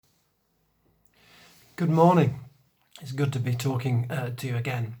Good morning. It's good to be talking to you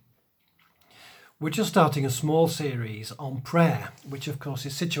again. We're just starting a small series on prayer, which of course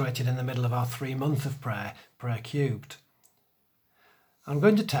is situated in the middle of our 3 month of prayer, Prayer Cubed. I'm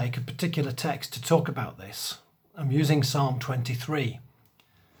going to take a particular text to talk about this. I'm using Psalm 23.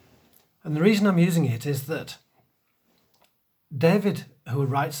 And the reason I'm using it is that David, who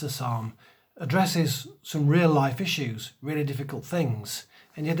writes the psalm, addresses some real life issues, really difficult things,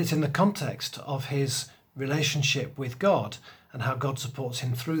 and yet it's in the context of his relationship with God and how God supports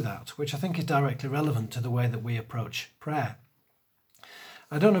him through that, which I think is directly relevant to the way that we approach prayer.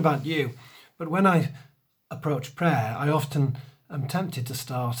 I don't know about you, but when I approach prayer, I often am tempted to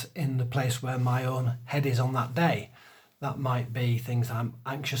start in the place where my own head is on that day. That might be things I'm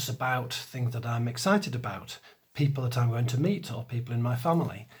anxious about, things that I'm excited about, people that I'm going to meet or people in my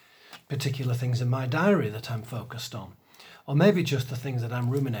family, particular things in my diary that I'm focused on, or maybe just the things that I'm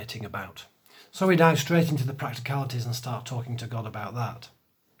ruminating about. So we dive straight into the practicalities and start talking to God about that.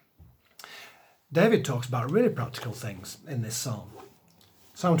 David talks about really practical things in this psalm.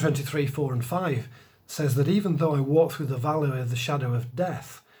 Psalm 23, 4 and 5 says that even though I walk through the valley of the shadow of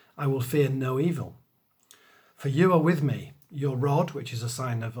death, I will fear no evil. For you are with me, your rod, which is a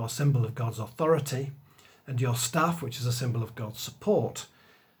sign of or symbol of God's authority, and your staff, which is a symbol of God's support,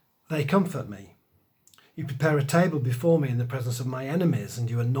 they comfort me. You prepare a table before me in the presence of my enemies, and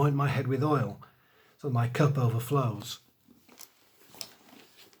you anoint my head with oil, so my cup overflows.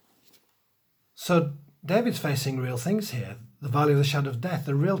 So David's facing real things here. The valley of the shadow of death,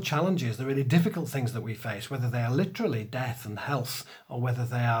 the real challenges, the really difficult things that we face, whether they are literally death and health, or whether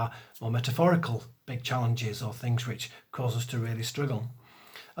they are more metaphorical big challenges or things which cause us to really struggle.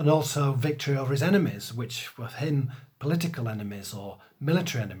 And also victory over his enemies, which were him political enemies or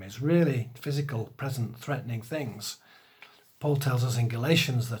military enemies, really physical, present, threatening things. Paul tells us in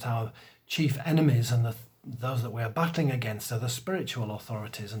Galatians that our chief enemies and those that we are battling against are the spiritual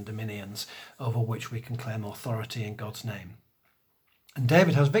authorities and dominions over which we can claim authority in God's name. And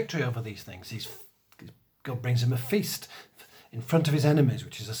David has victory over these things. God brings him a feast in front of his enemies,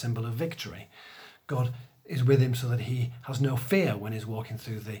 which is a symbol of victory. God is with him so that he has no fear when he's walking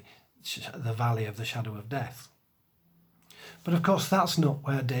through the valley of the shadow of death. But of course, that's not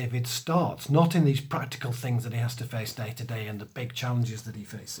where David starts, not in these practical things that he has to face day to day and the big challenges that he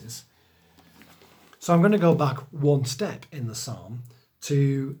faces. So I'm going to go back one step in the psalm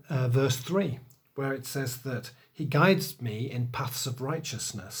to verse 3, where it says that he guides me in paths of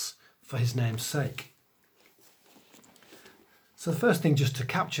righteousness for his name's sake. So the first thing just to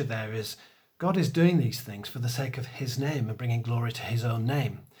capture there is God is doing these things for the sake of his name and bringing glory to his own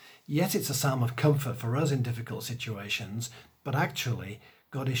name. Yes, it's a psalm of comfort for us in difficult situations, but actually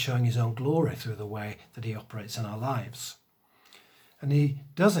God is showing his own glory through the way that he operates in our lives. And he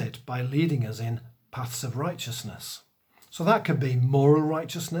does it by leading us in paths of righteousness. So that could be moral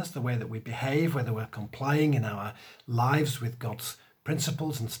righteousness, the way that we behave, whether we're complying in our lives with God's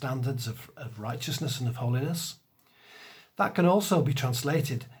principles and standards of righteousness and of holiness. That can also be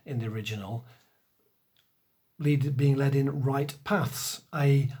translated in the original, being led in right paths,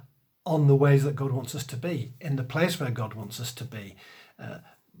 i.e. on the ways that God wants us to be, in the place where God wants us to be,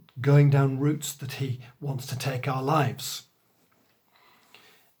 going down routes that he wants to take our lives.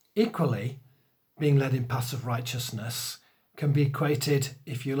 Equally, being led in paths of righteousness can be equated,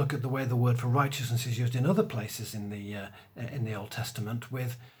 if you look at the way the word for righteousness is used in other places in the Old Testament,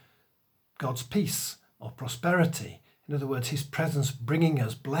 with God's peace or prosperity. In other words, his presence bringing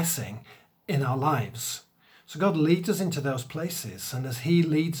us blessing in our lives. So God leads us into those places, and as he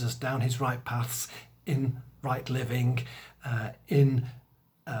leads us down his right paths in right living,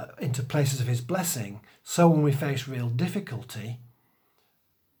 into places of his blessing, so when we face real difficulty,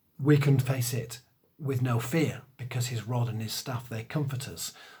 we can face it with no fear because his rod and his staff, they comfort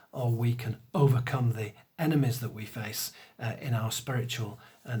us, or we can overcome the enemies that we face in our spiritual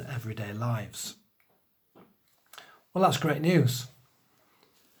and everyday lives. Well, that's great news.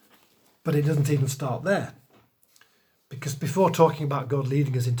 But it doesn't even start there. Because before talking about God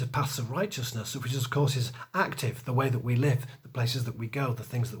leading us into paths of righteousness, which of course is active, the way that we live, the places that we go, the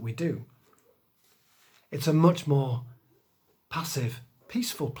things that we do, it's a much more passive,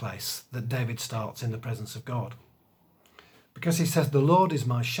 peaceful place that David starts in the presence of God. Because he says, the Lord is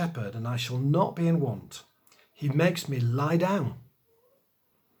my shepherd and I shall not be in want. He makes me lie down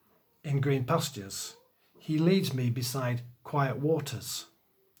in green pastures. He leads me beside quiet waters.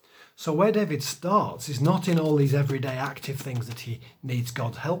 So where David starts is not in all these everyday active things that he needs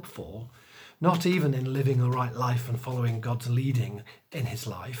God's help for, not even in living a right life and following God's leading in his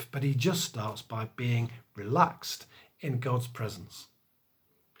life, but he just starts by being relaxed in God's presence.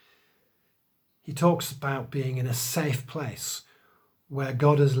 He talks about being in a safe place where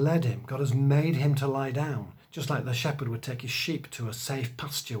God has led him. God has made him to lie down, just like the shepherd would take his sheep to a safe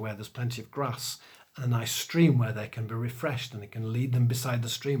pasture where there's plenty of grass and a nice stream where they can be refreshed, and he can lead them beside the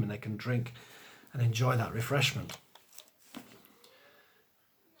stream and they can drink and enjoy that refreshment.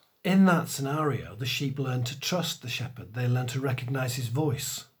 In that scenario, the sheep learn to trust the shepherd. They learn to recognize his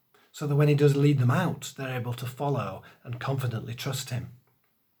voice, so that when he does lead them out, they're able to follow and confidently trust him.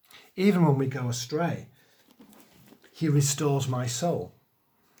 Even when we go astray, he restores my soul.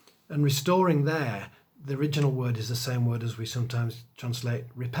 And restoring there, the original word is the same word as we sometimes translate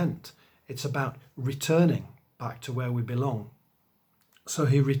repent. It's about returning back to where we belong. So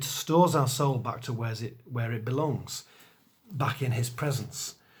he restores our soul back to where it belongs, back in his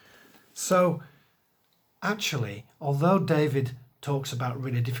presence. So actually, although David talks about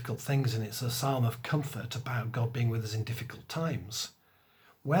really difficult things and it's a psalm of comfort about God being with us in difficult times,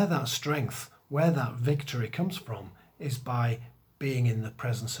 where that strength, where that victory comes from is by being in the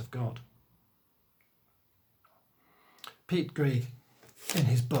presence of God. Pete Greig, in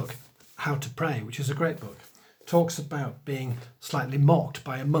his book How to Pray, which is a great book, talks about being slightly mocked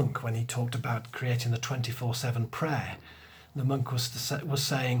by a monk when he talked about creating the 24/7 prayer. The monk was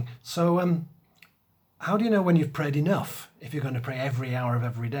saying, so how do you know when you've prayed enough if you're going to pray every hour of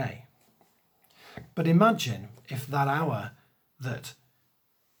every day? But imagine if that hour that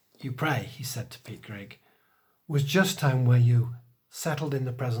you pray, he said to Pete Greig, was just time where you settled in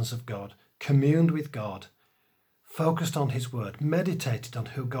the presence of God, communed with God, focused on his word, meditated on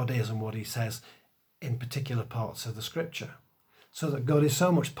who God is and what he says in particular parts of the scripture, so that God is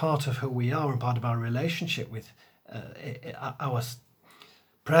so much part of who we are and part of our relationship with our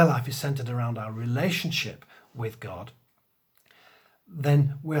prayer life is centered around our relationship with God.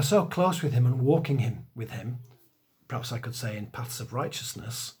 Then we're so close with him and walking with him, perhaps I could say in paths of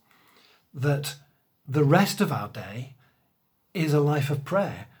righteousness, that the rest of our day is a life of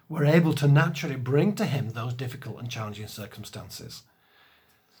prayer. We're able to naturally bring to him those difficult and challenging circumstances,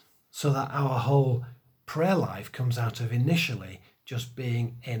 so that our whole prayer life comes out of initially just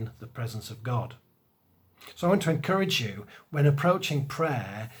being in the presence of God. So I want to encourage you, when approaching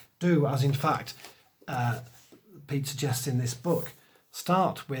prayer, do as in fact Pete suggests in this book,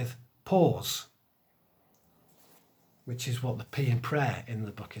 start with pause, which is what the P in prayer in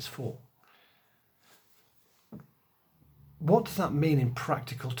the book is for. What does that mean in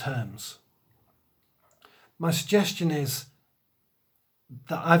practical terms? My suggestion is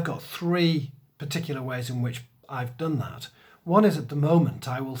that I've got 3 particular ways in which I've done that. One is, at the moment,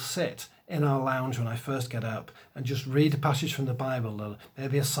 I will sit in our lounge when I first get up and just read a passage from the Bible, or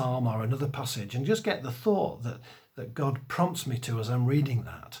maybe a psalm or another passage, and just get the thought that God prompts me to as I'm reading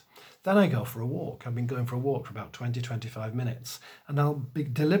that. Then I go for a walk. I've been going for a walk for about 20-25 minutes, and I'll be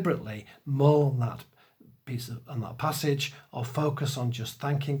deliberately mull on that on that passage, or focus on just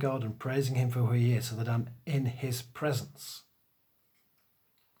thanking God and praising him for who he is, so that I'm in his presence.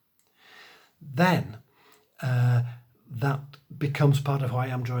 Then that becomes part of who I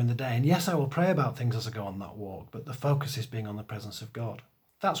am during the day. And yes, I will pray about things as I go on that walk, but the focus is being on the presence of God.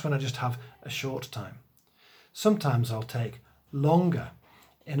 That's when I just have a short time. Sometimes I'll take longer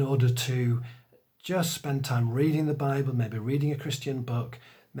in order to just spend time reading the Bible, maybe reading a Christian book,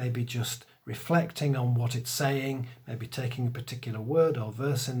 maybe just reflecting on what it's saying, maybe taking a particular word or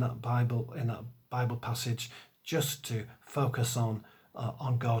verse in that Bible passage, just to focus on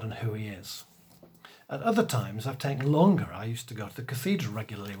God and who he is. At other times, I've taken longer. I used to go to the cathedral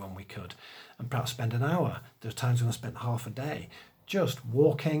regularly when we could, and perhaps spend an hour. There are times when I spent half a day just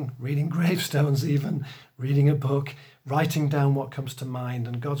walking, reading gravestones even, reading a book, writing down what comes to mind,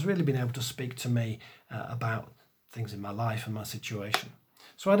 and God's really been able to speak to me about things in my life and my situation.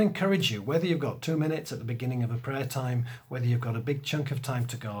 So I'd encourage you, whether you've got 2 minutes at the beginning of a prayer time, whether you've got a big chunk of time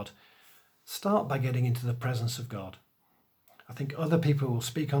to God, start by getting into the presence of God. I think other people who will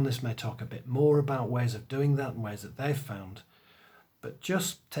speak on this may talk a bit more about ways of doing that and ways that they've found. But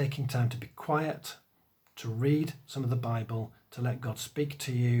just taking time to be quiet, to read some of the Bible, to let God speak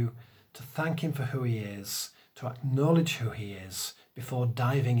to you, to thank him for who he is, to acknowledge who he is before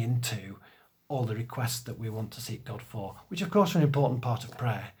diving into all the requests that we want to seek God for, which of course are an important part of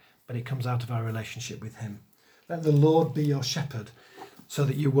prayer, but it comes out of our relationship with him. Let the Lord be your shepherd so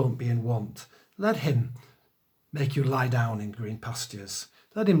that you won't be in want. Let him make you lie down in green pastures.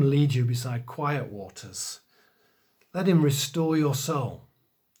 Let him lead you beside quiet waters. Let him restore your soul,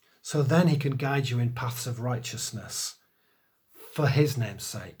 so then he can guide you in paths of righteousness for his name's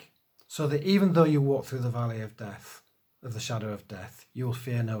sake, so that even though you walk through the valley of death, of the shadow of death, you will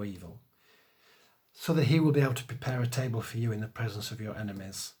fear no evil, so that he will be able to prepare a table for you in the presence of your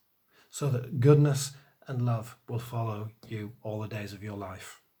enemies, so that goodness and love will follow you all the days of your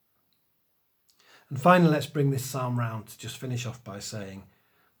life. And finally, let's bring this psalm round to just finish off by saying,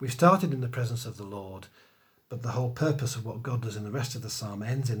 we've started in the presence of the Lord, but the whole purpose of what God does in the rest of the psalm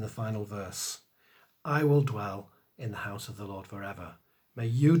ends in the final verse. I will dwell in the house of the Lord forever. May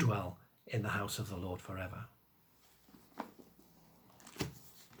you dwell in the house of the Lord forever.